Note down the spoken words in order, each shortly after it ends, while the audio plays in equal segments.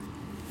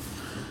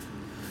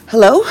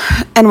Hello,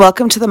 and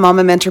welcome to the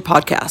Mama Mentor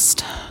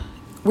podcast,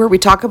 where we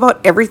talk about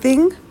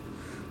everything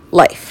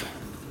life.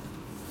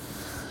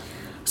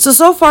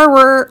 So far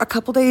we're a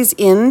couple days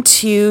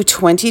into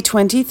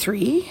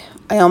 2023.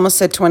 I almost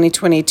said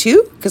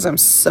 2022 because I'm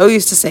so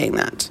used to saying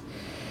that.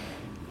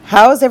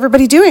 How is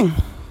everybody doing?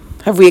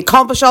 Have we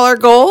accomplished all our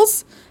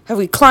goals? Have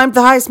we climbed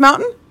the highest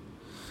mountain?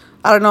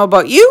 I don't know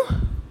about you,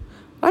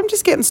 but I'm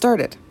just getting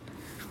started.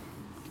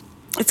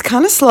 It's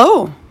kind of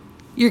slow.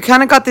 You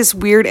kind of got this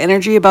weird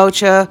energy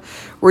about you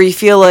where you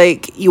feel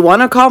like you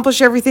want to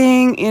accomplish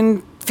everything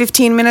in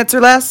 15 minutes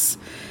or less.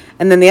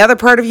 And then the other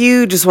part of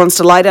you just wants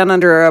to lie down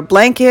under a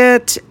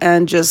blanket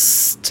and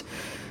just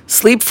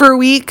sleep for a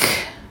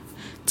week.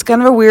 It's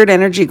kind of a weird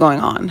energy going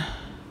on.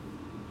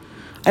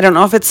 I don't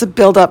know if it's a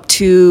build up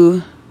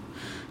to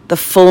the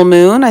full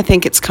moon. I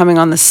think it's coming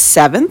on the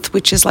 7th,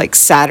 which is like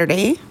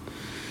Saturday.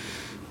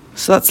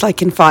 So that's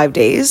like in 5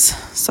 days.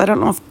 So I don't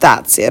know if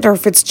that's it or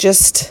if it's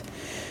just...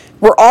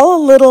 We're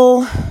all a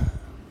little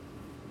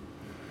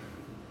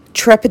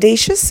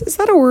trepidatious. Is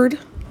that a word?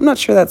 I'm not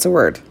sure that's a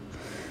word.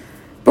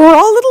 But we're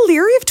all a little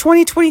leery of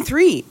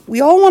 2023.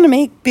 We all want to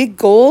make big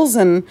goals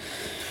and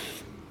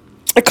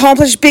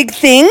accomplish big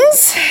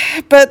things.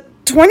 But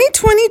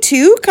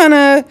 2022 kind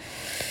of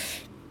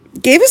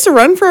gave us a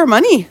run for our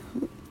money.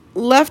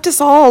 Left us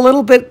all a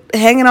little bit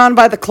hanging on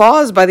by the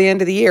claws by the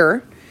end of the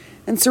year.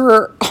 And so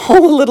we're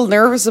all a little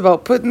nervous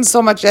about putting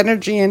so much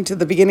energy into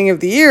the beginning of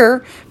the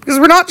year because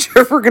we're not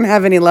sure if we're going to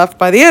have any left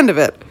by the end of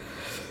it.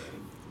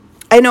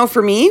 I know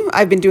for me,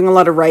 I've been doing a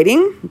lot of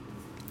writing,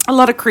 a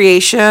lot of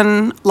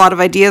creation, a lot of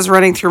ideas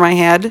running through my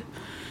head.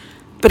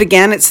 But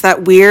again, it's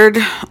that weird,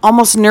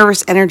 almost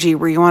nervous energy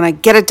where you want to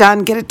get it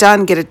done, get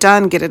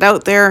it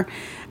out there.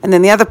 And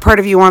then the other part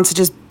of you wants to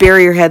just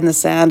bury your head in the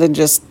sand and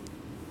just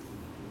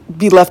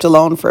be left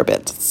alone for a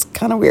bit. It's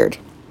kind of weird.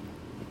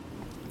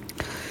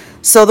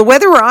 So the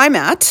weather where I'm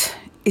at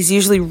is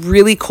usually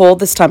really cold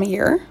this time of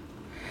year.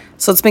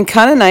 So it's been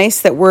kind of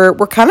nice that we're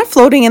kind of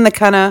floating in the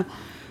kind of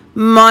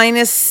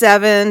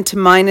 -7 to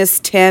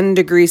 -10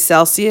 degrees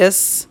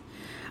Celsius.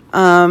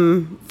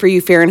 For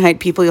you Fahrenheit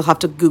people, you'll have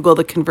to Google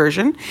the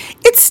conversion.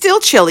 It's still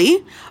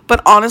chilly,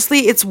 but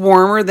honestly, it's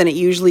warmer than it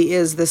usually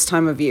is this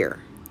time of year,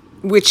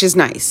 which is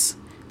nice.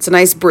 It's a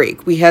nice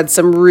break. We had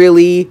some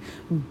really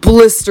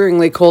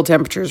blisteringly cold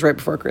temperatures right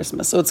before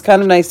Christmas. So it's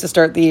kind of nice to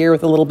start the year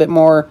with a little bit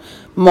more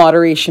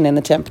moderation in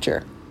the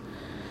temperature.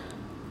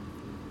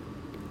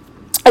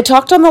 I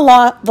talked on the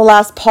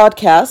last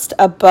podcast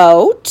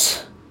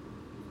about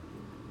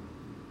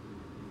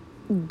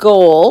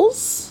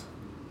goals,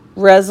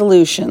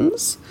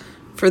 resolutions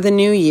for the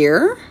new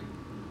year.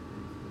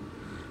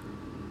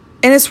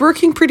 And it's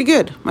working pretty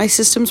good. My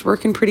system's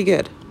working pretty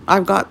good.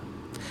 I've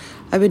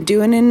been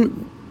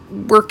doing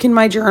work in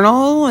my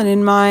journal and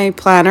in my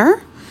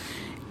planner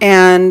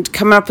and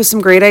coming up with some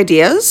great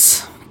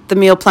ideas. The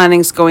meal planning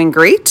is going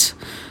great.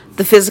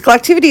 The physical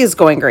activity is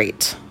going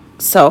great.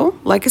 So,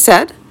 like I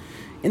said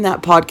in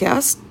that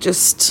podcast,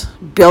 just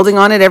building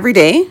on it every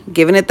day,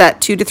 giving it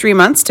that 2 to 3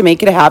 months to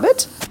make it a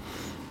habit.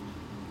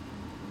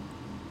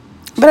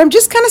 But I'm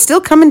just kind of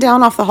still coming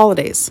down off the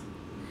holidays.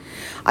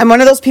 I'm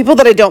one of those people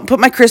that I don't put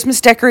my Christmas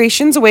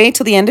decorations away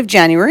till the end of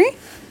January.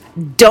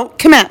 Don't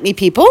come at me,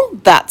 people.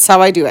 That's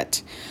how I do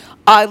it.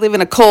 I live in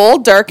a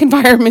cold, dark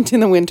environment in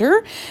the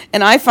winter,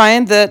 and I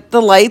find that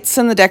the lights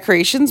and the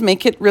decorations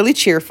make it really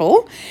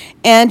cheerful.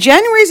 And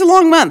January is a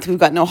long month. We've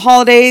got no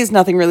holidays,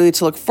 nothing really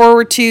to look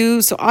forward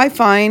to. So I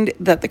find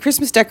that the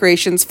Christmas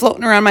decorations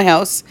floating around my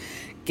house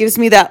gives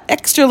me that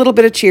extra little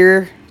bit of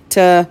cheer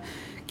to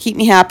keep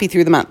me happy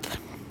through the month.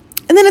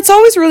 And then it's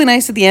always really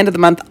nice at the end of the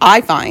month,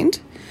 I find,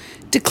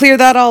 to clear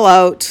that all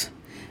out,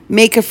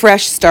 make a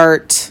fresh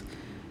start,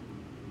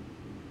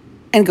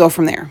 and go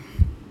from there.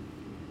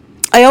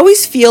 I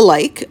always feel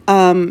like,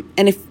 and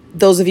if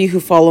those of you who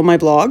follow my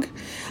blog,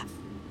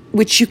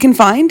 which you can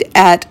find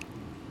at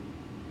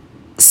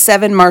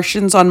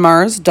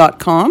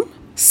 7martiansonmars.com,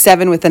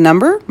 7 with a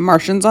number,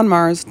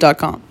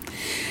 martiansonmars.com.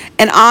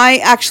 And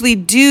I actually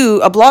do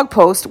a blog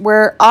post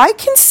where I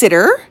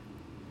consider,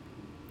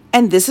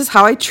 and this is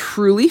how I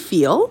truly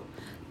feel,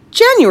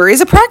 January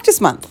is a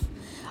practice month.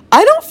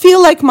 I don't feel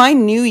like my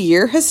new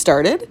year has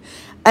started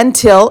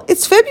until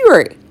it's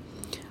February.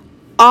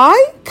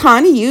 I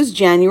kind of use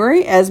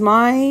January as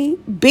my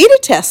beta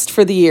test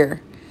for the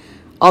year.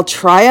 I'll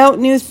try out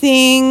new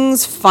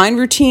things, find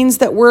routines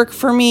that work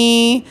for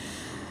me,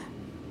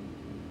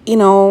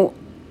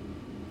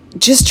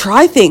 just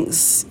try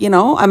things,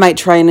 I might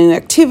try a new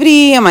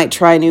activity, I might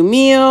try a new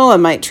meal, I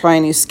might try a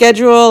new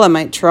schedule, I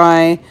might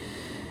try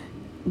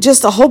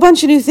just a whole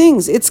bunch of new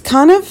things. It's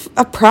kind of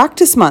a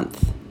practice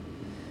month.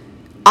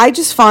 I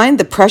just find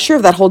the pressure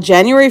of that whole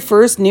January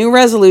 1st, new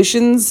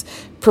resolutions,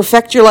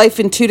 perfect your life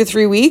in 2 to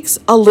 3 weeks,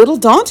 a little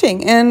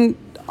daunting. And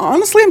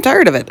honestly, I'm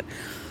tired of it.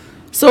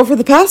 So for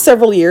the past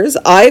several years,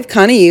 I've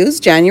kind of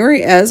used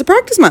January as a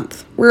practice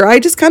month where I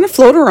just kind of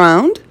float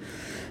around,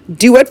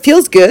 do what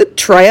feels good,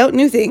 try out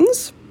new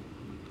things,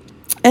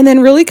 and then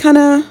really kind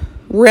of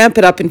ramp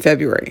it up in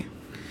February.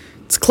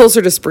 It's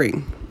closer to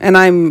spring. and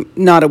I'm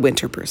not a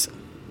winter person.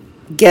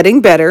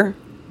 Getting better,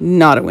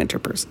 not a winter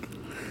person.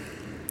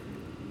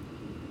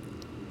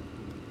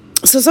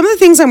 So some of the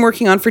things I'm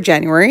working on for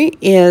January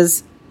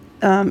is,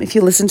 if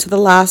you listen to the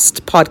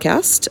last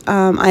podcast,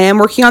 I am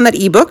working on that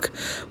ebook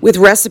with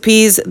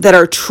recipes that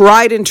are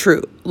tried and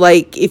true.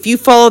 Like, if you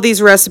follow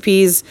these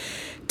recipes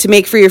to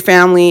make for your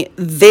family,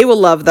 they will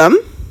love them.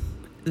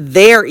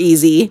 They are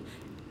easy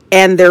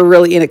and they're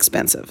really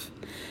inexpensive.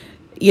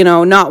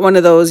 Not one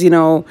of those,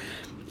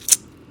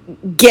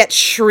 get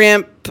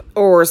shrimp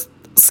or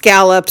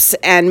scallops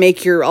and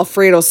make your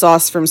Alfredo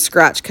sauce from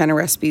scratch kind of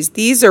recipes.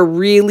 These are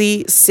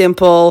really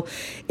simple.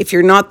 If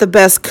you're not the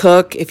best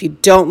cook, if you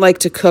don't like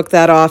to cook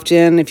that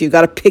often, if you've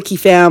got a picky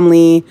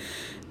family,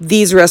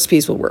 these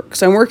recipes will work.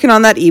 So I'm working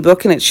on that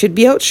ebook and it should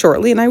be out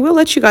shortly, and I will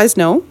let you guys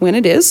know when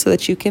it is so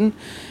that you can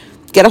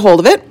get a hold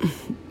of it.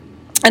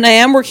 And I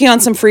am working on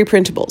some free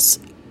printables,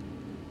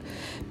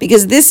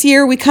 because this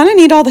year we kind of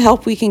need all the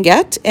help we can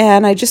get.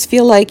 And I just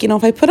feel like,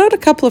 if I put out a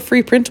couple of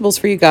free printables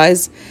for you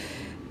guys,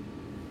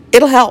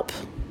 it'll help.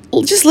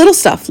 Just little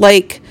stuff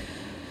like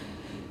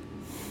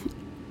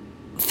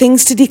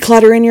things to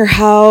declutter in your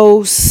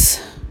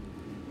house,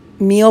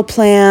 meal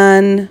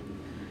plan,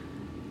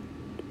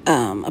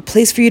 a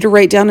place for you to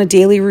write down a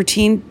daily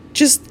routine,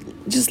 just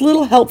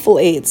little helpful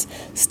aids,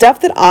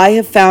 stuff that I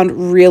have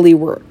found really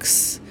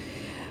works.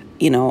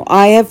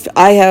 I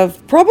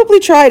have probably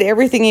tried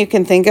everything you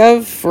can think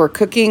of for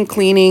cooking,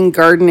 cleaning,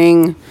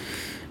 gardening,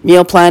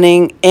 meal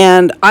planning,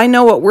 and I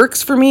know what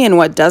works for me and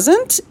what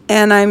doesn't.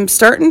 And I'm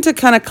starting to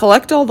kind of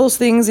collect all those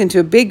things into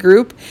a big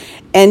group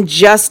and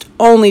just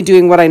only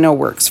doing what I know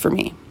works for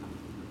me.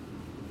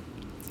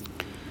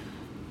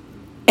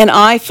 And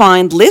I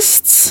find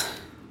lists,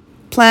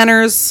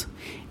 planners,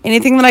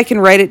 anything that I can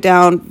write it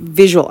down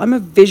visual. I'm a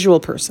visual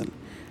person.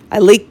 I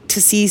like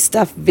to see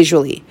stuff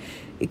visually.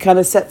 It kind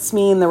of sets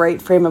me in the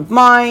right frame of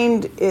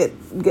mind.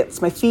 It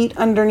gets my feet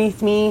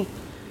underneath me.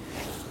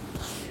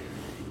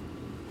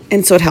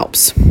 And so it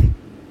helps.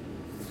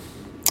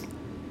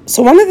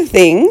 So one of the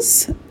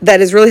things that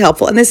is really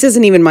helpful, and this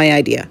isn't even my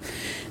idea.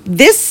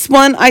 This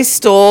one I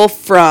stole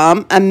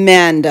from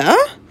Amanda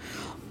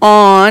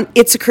on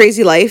It's a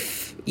Crazy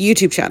Life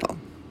YouTube channel.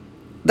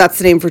 That's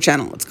the name for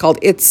channel. It's called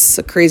It's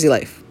a Crazy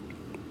Life.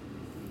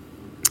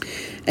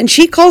 And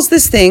she calls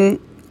this thing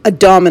a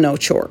domino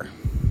chore.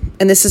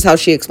 And this is how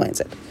she explains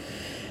it.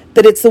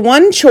 That it's the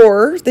one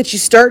chore that you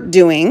start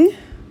doing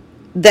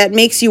that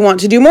makes you want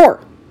to do more.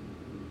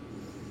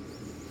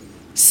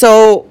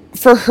 So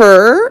for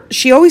her,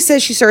 she always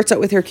says she starts out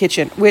with her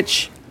kitchen,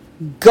 which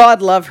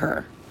God love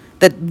her,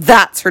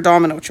 that's her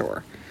domino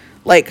chore.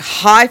 Like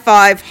high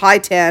 5, high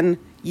 10,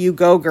 you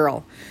go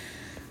girl.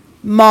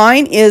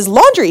 Mine is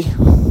laundry.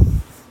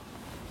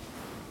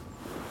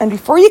 And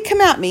before you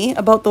come at me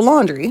about the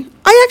laundry,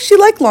 I actually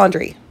like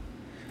laundry.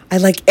 I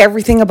like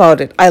everything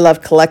about it. I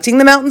love collecting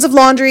the mountains of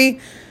laundry.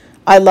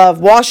 I love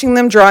washing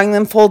them, drying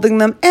them, folding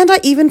them, and I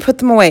even put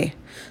them away.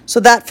 So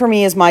that for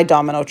me is my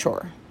domino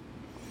chore.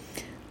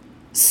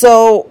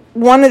 So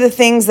one of the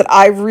things that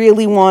I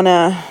really want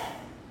to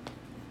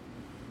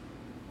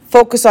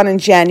focus on in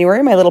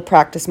January, my little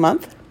practice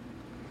month,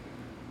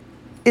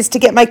 is to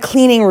get my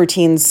cleaning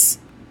routines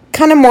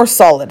kind of more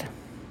solid.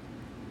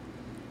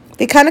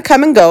 They kind of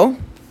come and go.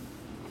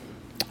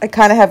 I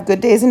kind of have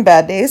good days and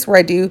bad days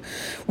where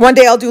one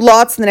day I'll do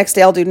lots and the next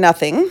day I'll do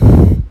nothing.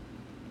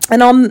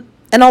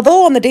 And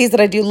although on the days that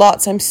I do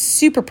lots, I'm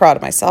super proud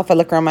of myself. I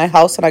look around my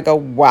house and I go,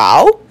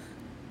 wow,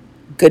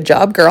 good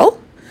job, girl.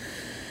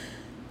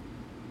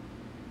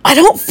 I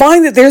don't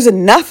find that there's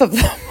enough of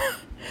them.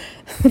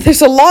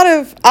 There's a lot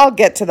of, I'll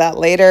get to that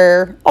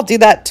later. I'll do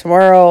that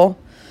tomorrow.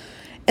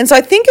 And so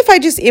I think if I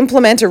just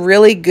implement a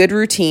really good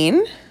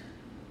routine,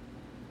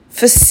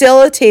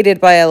 facilitated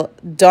by a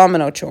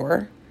domino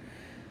chore,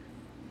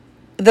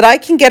 that I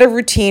can get a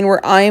routine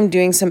where I am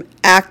doing some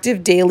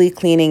active daily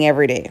cleaning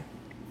every day.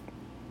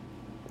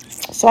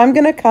 So I'm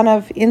going to kind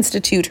of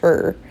institute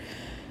her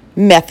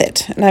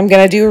method. And I'm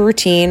going to do a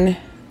routine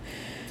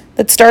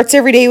that starts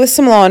every day with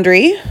some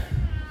laundry.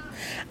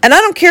 And I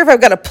don't care if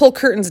I've got to pull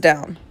curtains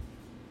down.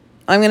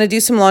 I'm going to do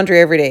some laundry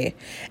every day.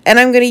 And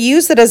I'm going to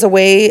use it as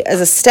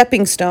a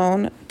stepping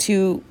stone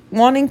to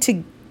wanting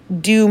to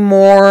do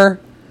more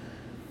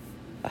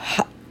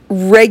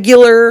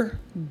regular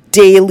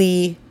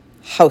daily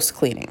house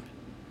cleaning,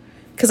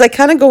 because I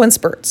kind of go in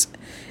spurts,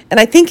 and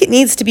I think it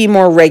needs to be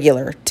more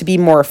regular to be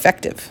more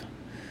effective,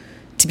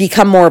 to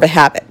become more of a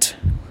habit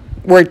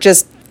where it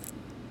just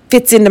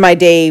fits into my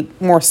day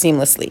more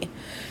seamlessly.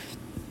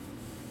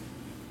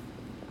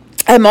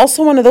 I'm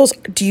also one of those,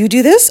 do you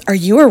do this? Are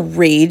you a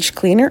rage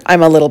cleaner?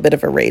 I'm a little bit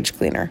of a rage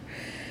cleaner.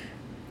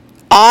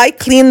 I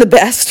clean the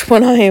best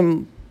when I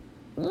am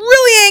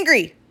really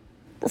angry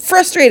or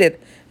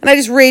frustrated, and I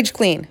just rage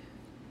clean.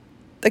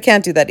 I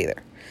can't do that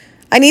either.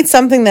 I need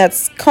something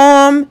that's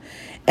calm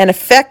and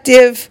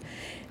effective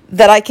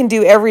that I can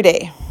do every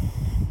day.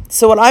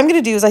 So what I'm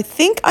going to do is I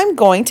think I'm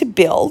going to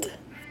build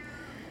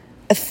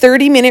a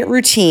 30-minute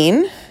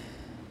routine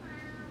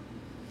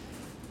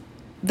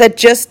that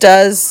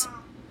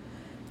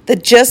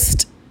that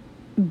just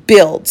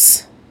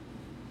builds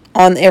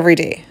on every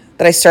day.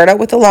 That I start out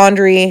with the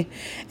laundry,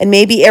 and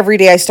maybe every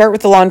day I start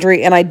with the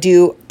laundry and I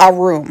do a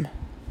room,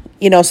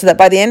 so that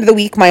by the end of the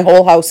week, my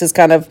whole house is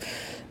kind of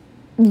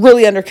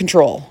really under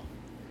control.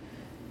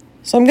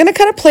 So I'm going to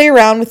kind of play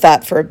around with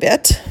that for a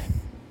bit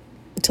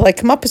until I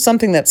come up with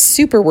something that's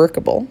super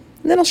workable,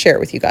 and then I'll share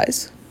it with you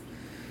guys.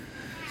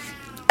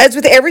 As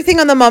with everything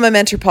on the Mama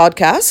Mentor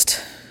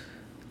podcast,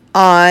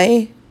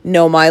 I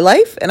know my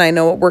life and I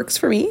know what works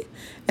for me,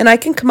 and I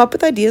can come up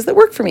with ideas that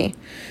work for me.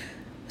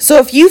 So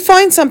if you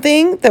find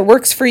something that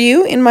works for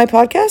you in my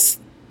podcast,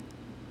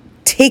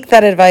 take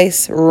that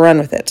advice, run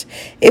with it.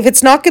 If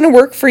it's not going to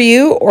work for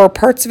you or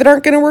parts of it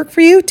aren't going to work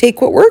for you, take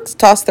what works,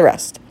 toss the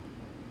rest.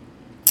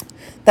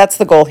 That's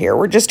the goal here.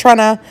 We're just trying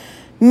to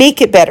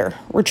make it better.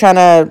 We're trying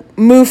to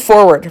move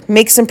forward,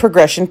 make some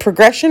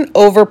progression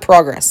over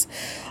progress.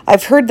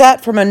 I've heard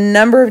that from a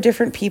number of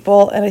different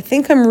people, and I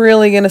think I'm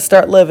really going to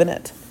start living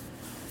it.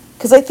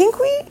 Because I think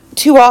we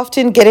too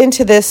often get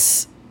into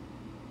this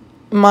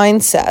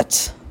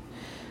mindset,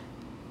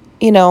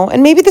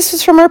 and maybe this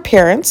was from our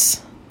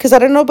parents, because I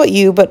don't know about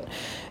you, but,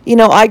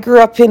 I grew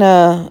up in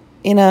a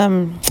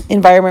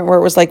environment where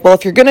it was like, well,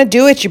 if you're going to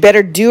do it, you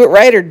better do it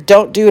right or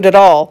don't do it at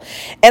all.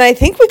 And I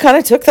think we kind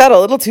of took that a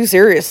little too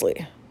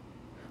seriously.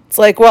 It's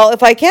like, well,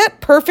 if I can't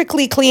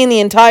perfectly clean the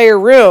entire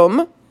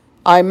room,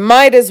 I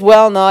might as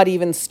well not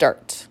even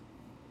start.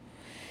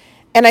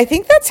 And I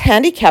think that's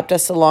handicapped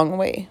us a long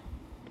way.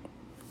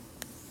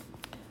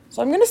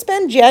 So I'm going to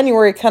spend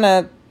January kind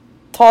of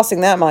tossing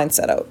that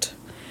mindset out,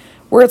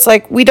 where it's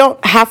like, we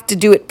don't have to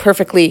do it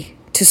perfectly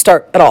to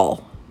start at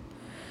all.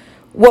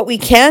 What we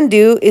can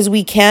do is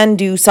we can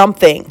do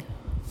something.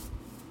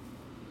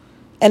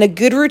 And a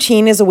good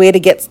routine is a way to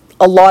get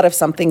a lot of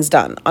some things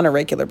done on a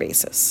regular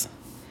basis.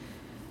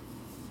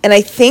 And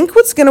I think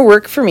what's going to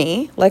work for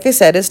me, like I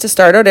said, is to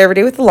start out every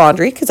day with the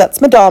laundry, because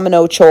that's my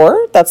domino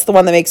chore. That's the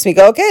one that makes me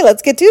go, okay,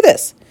 let's get to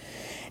this.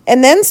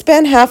 And then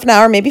spend half an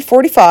hour, maybe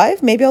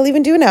 45, maybe I'll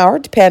even do an hour,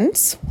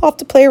 depends. I'll have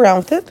to play around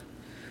with it.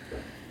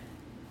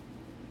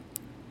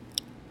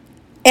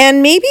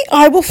 And maybe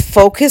I will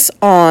focus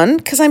on,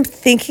 because I'm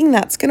thinking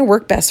that's going to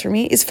work best for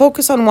me, is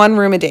focus on one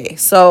room a day.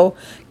 So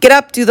get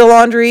up, do the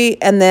laundry,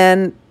 and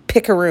then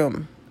pick a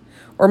room.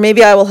 Or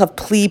maybe I will have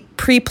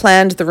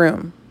pre-planned the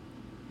room.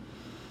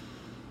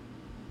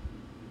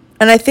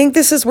 And I think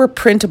this is where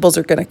printables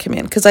are going to come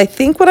in, because I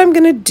think what I'm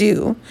going to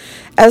do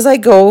as I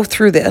go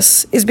through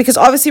this is, because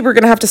obviously we're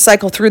going to have to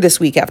cycle through this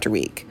week after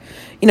week.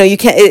 You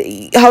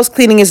can't, house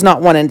cleaning is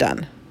not one and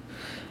done.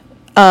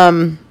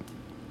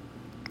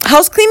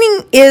 House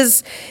cleaning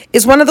is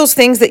one of those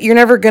things that you're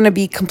never going to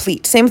be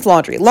complete. Same with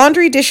laundry.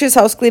 Laundry, dishes,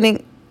 house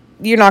cleaning,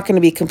 you're not going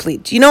to be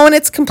complete. When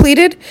it's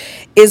completed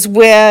is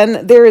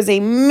when there is a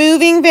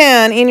moving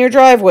van in your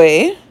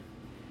driveway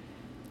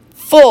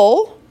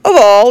full of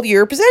all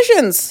your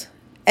possessions.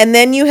 And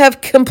then you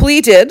have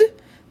completed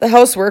the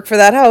housework for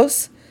that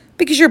house,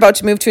 because you're about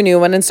to move to a new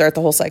one and start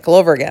the whole cycle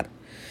over again.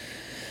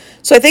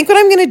 So I think what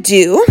I'm going to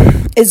do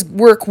is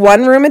work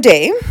one room a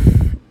day,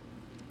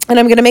 and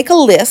I'm going to make a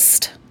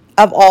list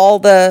of all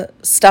the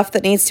stuff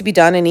that needs to be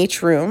done in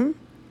each room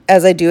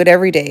as I do it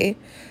every day,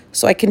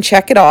 so I can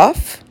check it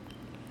off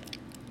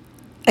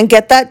and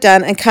get that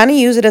done and kind of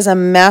use it as a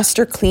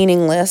master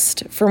cleaning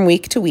list from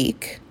week to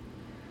week.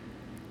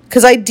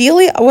 Because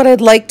ideally what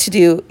I'd like to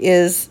do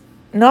is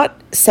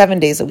not 7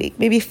 days a week,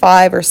 maybe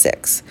 5 or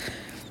 6.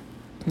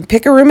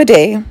 Pick a room a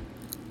day,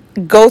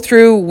 go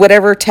through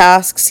whatever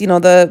tasks,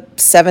 the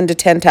 7 to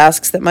 10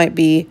 tasks that might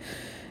be,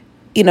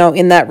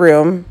 in that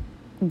room,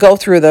 go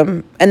through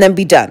them, and then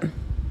be done.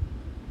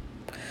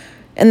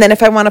 And then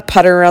if I want to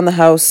putter around the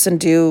house and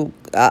do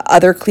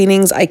other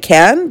cleanings, I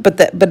can, but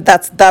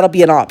that'll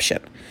be an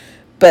option.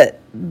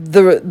 But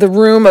the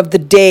room of the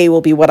day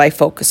will be what I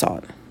focus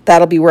on.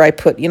 That'll be where I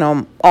put,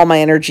 all my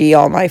energy,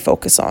 all my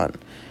focus on.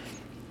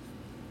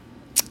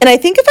 And I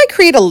think if I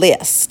create a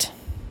list,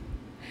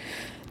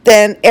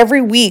 then every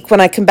week when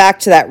I come back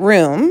to that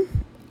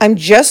room, I'm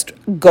just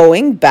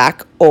going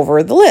back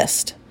over the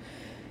list.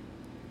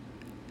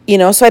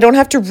 So I don't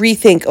have to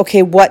rethink,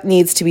 okay, what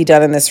needs to be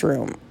done in this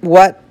room?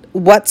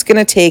 What's going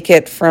to take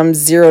it from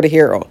 0 to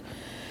hero?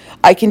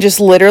 I can just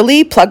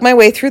literally plug my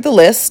way through the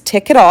list,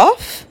 tick it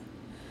off,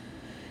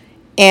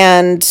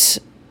 and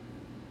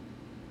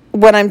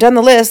when I'm done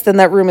the list, then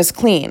that room is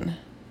clean.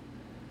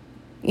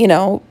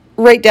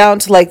 Right down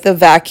to like the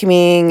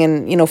vacuuming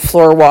and,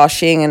 floor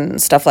washing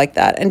and stuff like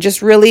that. And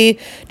just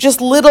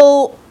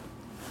little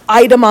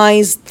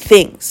itemized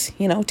things,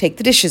 take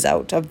the dishes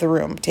out of the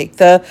room, take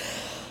the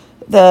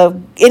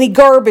any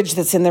garbage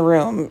that's in the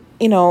room,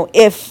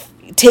 if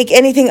take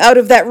anything out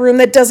of that room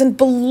that doesn't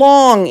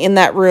belong in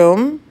that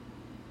room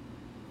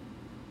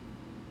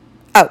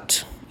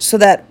out, so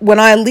that when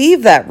I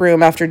leave that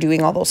room after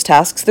doing all those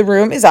tasks, the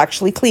room is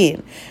actually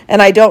clean.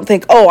 And I don't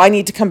think, oh, I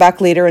need to come back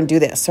later and do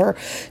this, or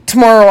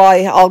tomorrow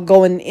I'll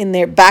go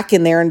back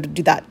in there and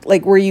do that.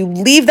 Like, where you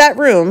leave that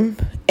room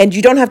and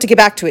you don't have to get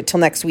back to it till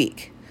next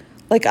week,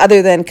 like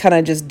other than kind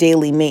of just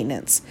daily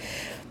maintenance.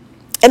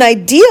 And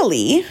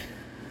ideally,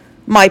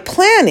 my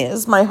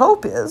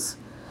hope is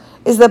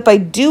that by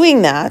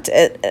doing that,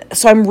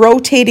 so I'm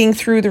rotating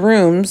through the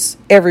rooms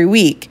every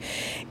week,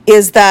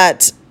 is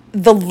that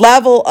the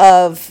level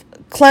of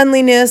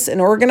cleanliness and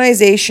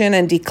organization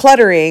and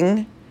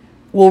decluttering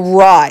will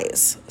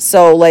rise.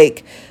 So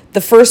like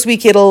the first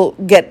week it'll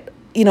get,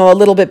 a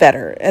little bit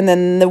better. And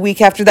then the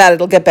week after that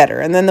it'll get better.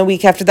 And then the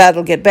week after that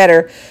it'll get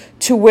better,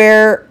 to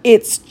where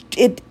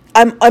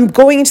I'm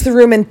going into the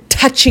room and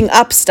touching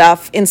up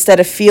stuff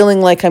instead of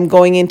feeling like I'm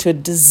going into a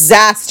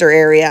disaster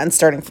area and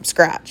starting from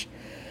scratch.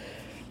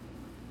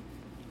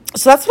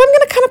 So that's what I'm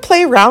going to kind of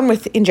play around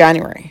with in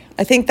January.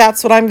 I think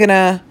that's what I'm going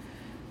to,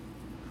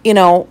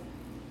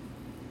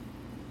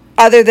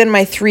 other than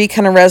my 3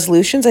 kind of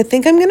resolutions, I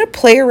think I'm going to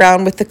play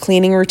around with the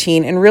cleaning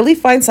routine and really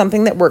find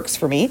something that works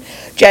for me.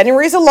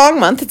 January is a long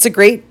month. It's a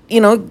great,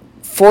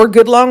 4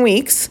 good long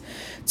weeks.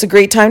 It's a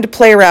great time to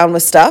play around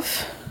with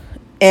stuff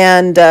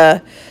and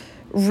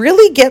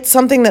really get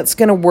something that's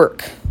going to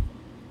work.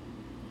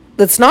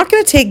 That's not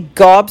going to take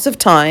gobs of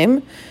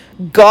time,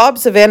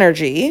 gobs of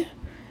energy,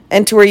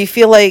 and to where you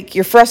feel like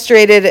you're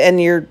frustrated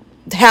and you're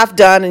half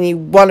done and you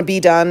want to be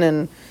done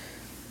and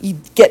you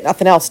get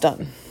nothing else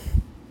done.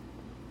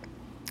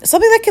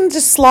 Something that can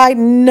just slide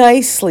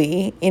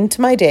nicely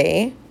into my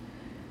day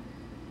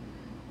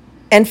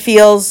and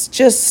feels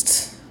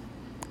just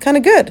kind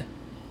of good.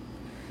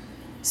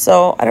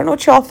 So I don't know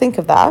what y'all think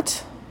of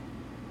that.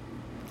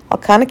 I'll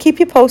kind of keep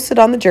you posted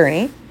on the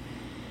journey.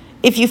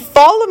 If you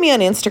follow me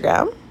on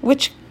Instagram,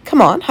 which,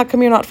 come on, how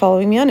come you're not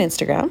following me on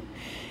Instagram?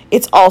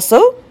 It's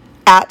also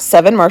at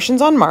 7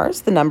 Martians on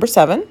Mars, the number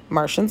 7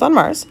 Martians on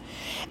Mars.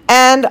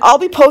 And I'll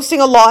be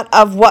posting a lot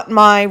of what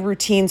my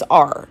routines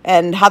are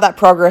and how that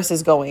progress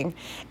is going.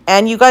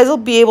 And you guys will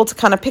be able to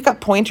kind of pick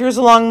up pointers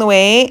along the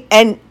way.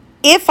 And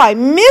if I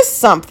miss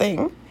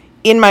something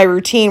in my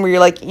routine where you're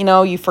like,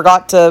 you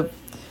forgot to,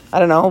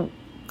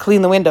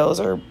 clean the windows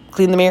or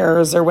clean the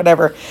mirrors or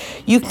whatever,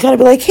 you can kind of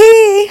be like,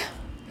 hey,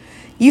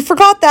 you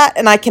forgot that,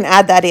 and I can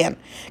add that in.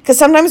 Because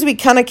sometimes we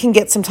kind of can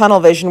get some tunnel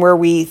vision where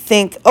we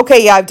think,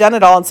 okay, yeah, I've done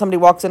it all, and somebody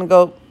walks in and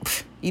go,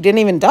 you didn't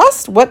even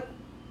dust? What?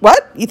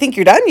 You think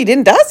you're done? You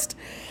didn't dust?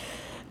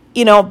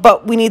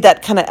 But we need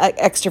that kind of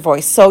extra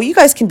voice. So you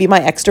guys can be my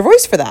extra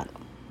voice for that.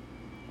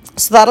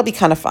 So that'll be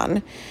kind of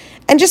fun.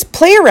 And just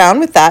play around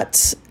with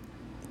that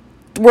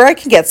where I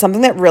can get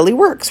something that really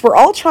works. We're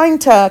all trying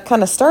to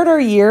kind of start our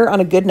year on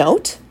a good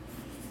note,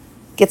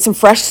 get some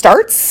fresh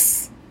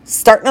starts,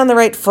 starting on the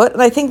right foot.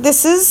 And I think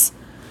this is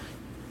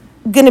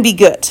going to be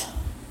good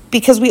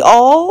because we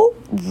all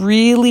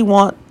really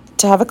want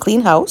to have a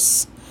clean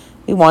house.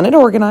 We want it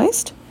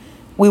organized.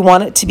 We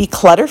want it to be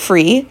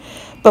clutter-free,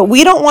 but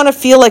we don't want to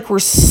feel like we're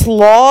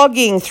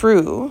slogging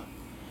through,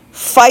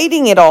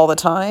 fighting it all the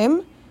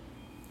time,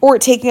 or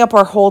it taking up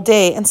our whole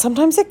day. And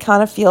sometimes it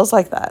kind of feels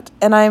like that.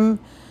 And I'm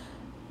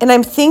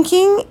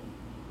thinking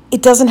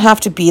it doesn't have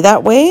to be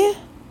that way.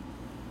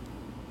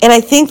 And I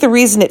think the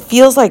reason it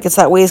feels like it's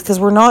that way is because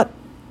we're not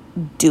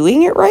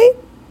doing it right,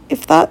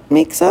 if that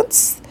makes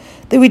sense.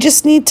 That we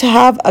just need to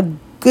have a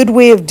good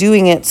way of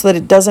doing it so that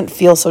it doesn't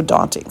feel so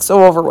daunting,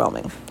 so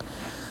overwhelming.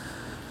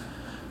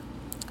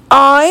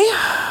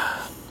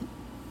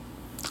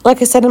 Like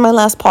I said in my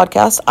last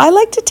podcast, I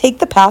like to take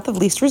the path of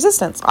least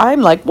resistance. I'm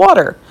like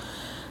water.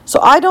 So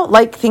I don't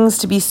like things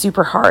to be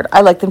super hard.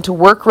 I like them to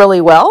work really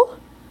well,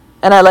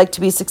 and I like to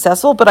be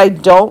successful, but I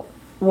don't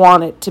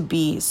want it to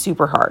be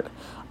super hard.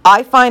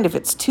 I find if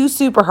it's too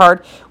super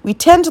hard, we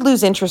tend to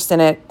lose interest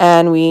in it,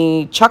 and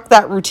we chuck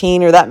that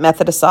routine or that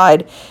method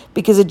aside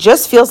because it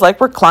just feels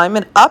like we're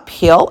climbing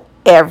uphill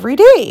every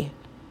day.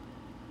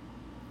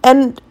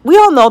 And we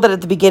all know that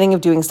at the beginning of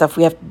doing stuff,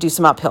 we have to do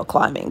some uphill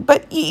climbing.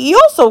 But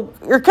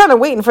you're kind of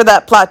waiting for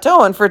that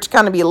plateau and for it to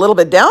kind of be a little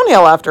bit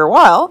downhill after a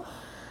while.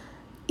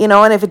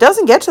 And if it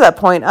doesn't get to that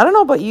point, I don't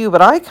know about you,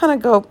 but I kind of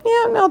go,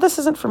 yeah, no, this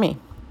isn't for me.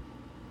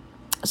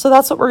 So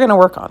that's what we're going to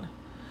work on.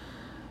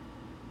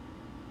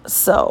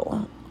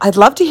 So I'd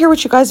love to hear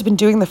what you guys have been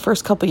doing the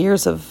first couple of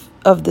years of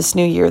this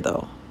new year,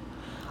 though.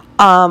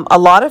 A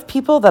lot of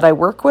people that I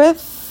work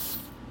with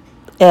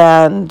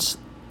and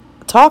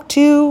talk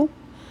to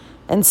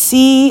and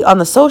see on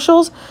the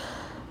socials,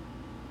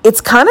 it's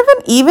kind of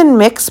an even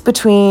mix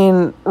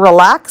between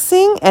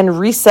relaxing and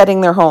resetting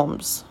their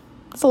homes.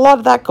 There's a lot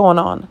of that going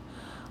on.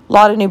 A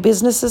lot of new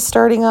businesses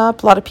starting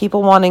up, a lot of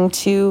people wanting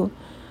to,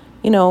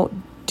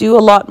 do a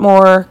lot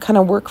more kind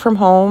of work from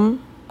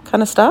home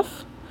kind of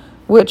stuff,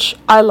 which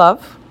I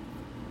love.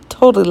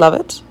 Totally love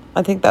it.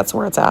 I think that's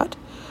where it's at.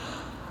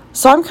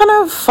 So I'm kind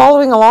of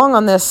following along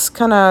on this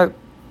kind of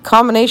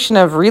combination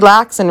of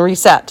relax and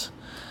reset.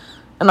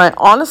 And I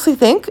honestly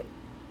think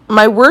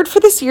my word for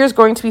this year is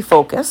going to be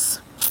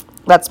focus.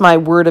 That's my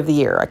word of the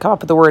year. I come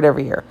up with a word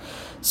every year.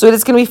 So it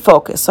is going to be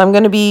focus. So I'm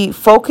going to be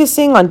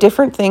focusing on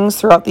different things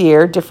throughout the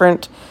year,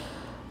 different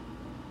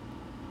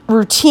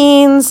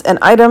routines and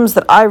items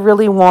that I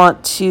really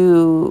want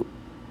to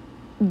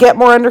get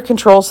more under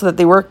control so that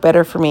they work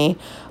better for me.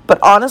 But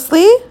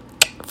honestly,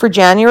 for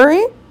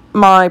January,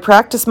 my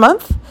practice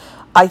month,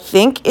 I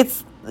think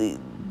it's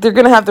they're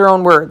going to have their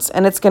own words,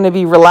 and it's going to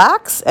be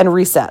relax and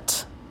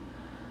reset.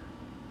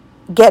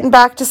 Getting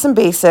back to some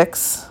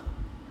basics,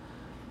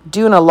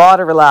 doing a lot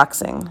of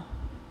relaxing.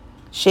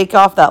 Shake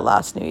off that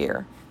last New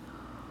Year.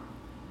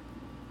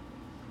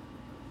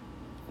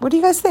 What do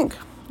you guys think?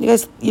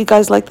 You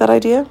guys like that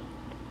idea?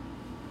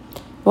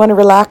 You want to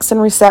relax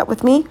and reset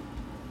with me?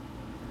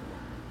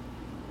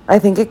 I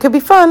think it could be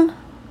fun.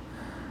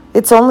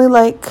 It's only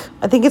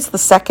I think it's the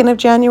 2nd of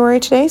January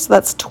today, so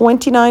that's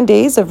 29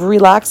 days of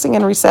relaxing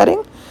and resetting.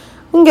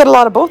 We can get a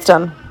lot of both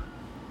done.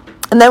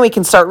 And then we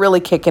can start really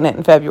kicking it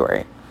in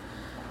February.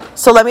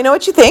 So let me know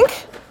what you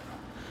think.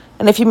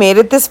 And if you made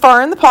it this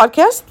far in the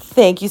podcast,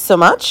 thank you so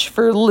much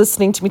for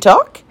listening to me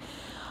talk.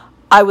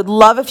 I would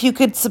love if you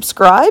could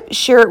subscribe,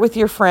 share it with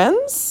your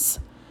friends,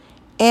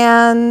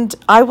 and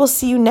I will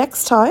see you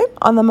next time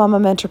on the Mama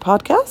Mentor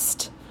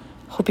podcast.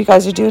 Hope you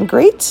guys are doing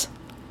great.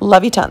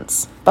 Love you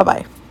tons.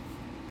 Bye-bye.